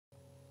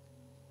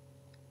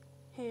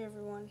Hey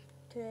everyone,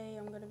 today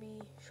I'm going to be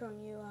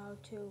showing you how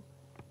to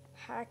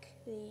hack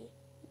the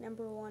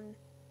 #1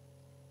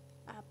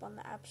 app on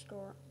the App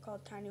Store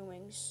called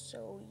tinywings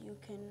so you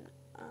can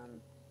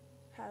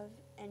have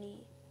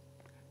any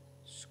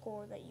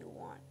score that you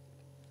want.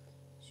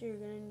 So you're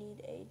going to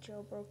need a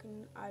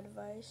jailbroken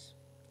iDevice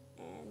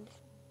and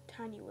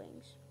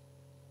tinywings.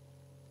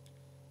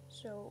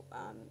 So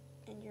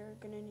and you're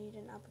going to need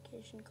an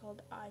application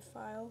called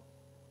iFile.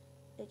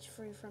 It's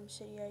free from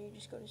Cydia. You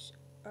just go to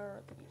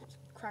or the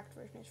cracked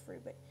version is free,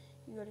 but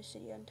you go to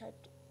Cydia and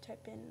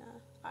type in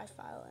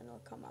iFile and it'll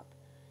come up.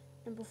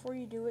 And before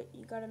you do it,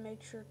 you gotta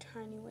make sure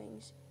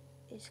tinywings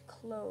is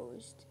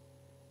closed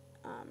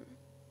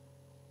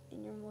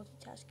in your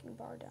multitasking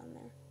bar down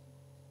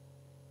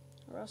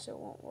there, or else it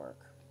won't work.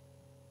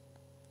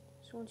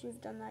 So once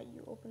you've done that,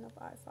 you open up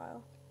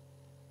iFile,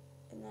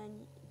 and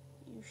then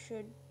you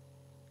should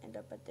end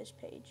up at this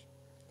page.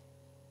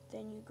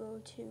 Then you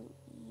go to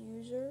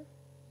User,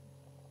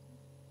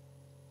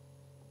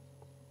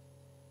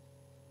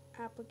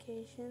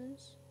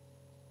 Applications,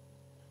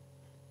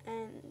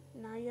 and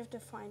now you have to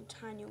find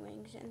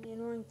tinywings. And the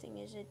annoying thing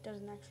is it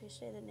doesn't actually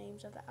say the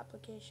names of the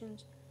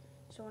applications.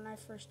 So when I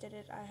first did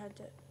it, I had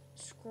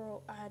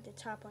to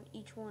tap on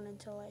each one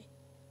until I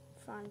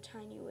found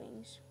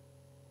tinywings.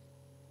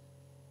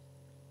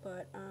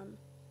 But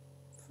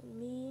for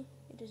me,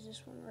 it is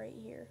this one right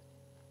here.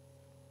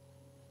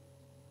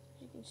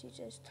 As you can see, it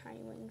says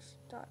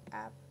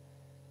tinywings.app.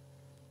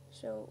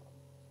 So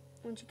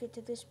once you get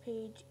to this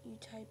page, you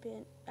type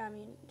in,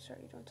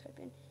 you don't type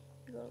in,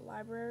 you go to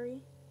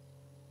Library,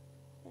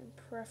 then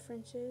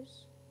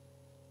Preferences,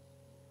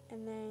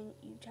 and then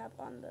you tap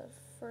on the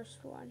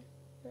first one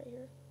right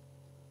here.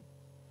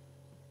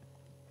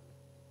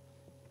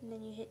 And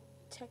then you hit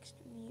Text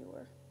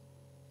Viewer.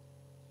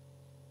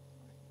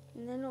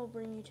 And then it'll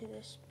bring you to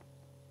this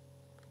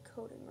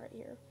coding right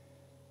here.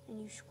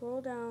 And you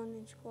scroll down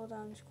and scroll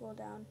down and scroll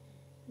down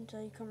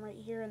until you come right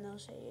here and they'll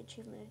say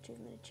Achievement,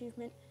 Achievement,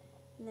 Achievement.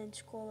 And then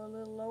scroll a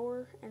little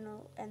lower, and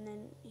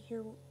then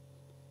here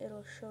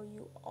it'll show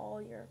you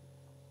all your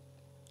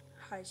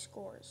high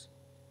scores.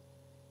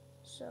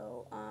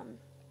 So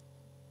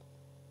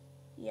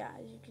yeah,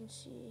 as you can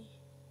see,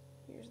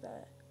 here's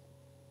the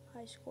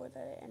high score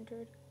that I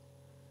entered.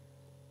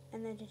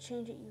 And then to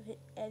change it, you hit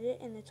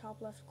Edit in the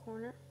top left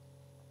corner,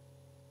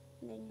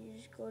 and then you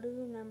just go to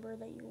the number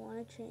that you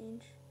want to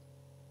change,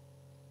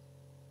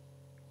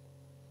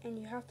 and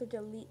you have to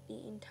delete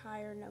the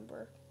entire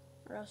number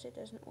or else it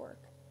doesn't work.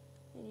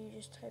 And you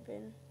just type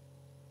in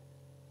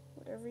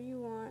whatever you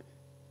want,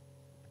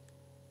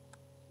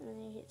 and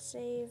then you hit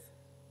save,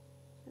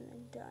 and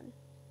then done.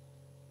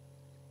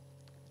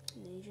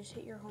 And then you just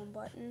hit your home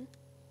button,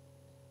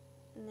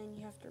 and then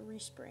you have to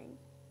respring.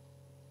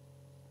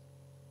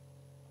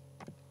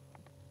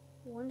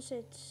 Once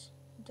it's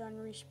done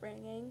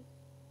respringing,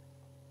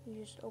 you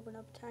just open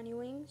up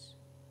tinywings,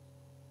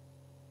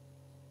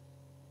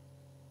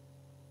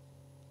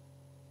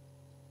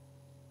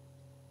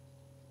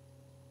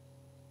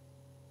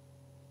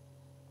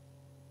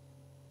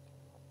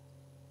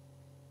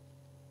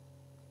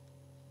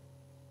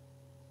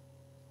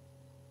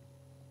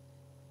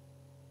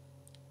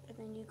 and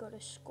then you go to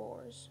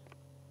Scores.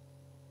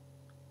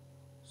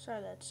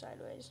 Sorry, that's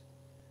sideways.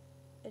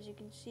 As you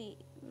can see,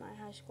 my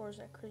high score is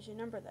that crazy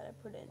number that I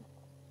put in.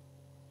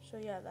 So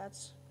yeah,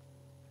 that's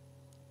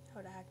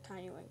how to hack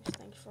tinywings.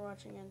 Thanks for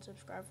watching, and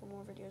subscribe for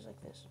more videos like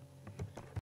this.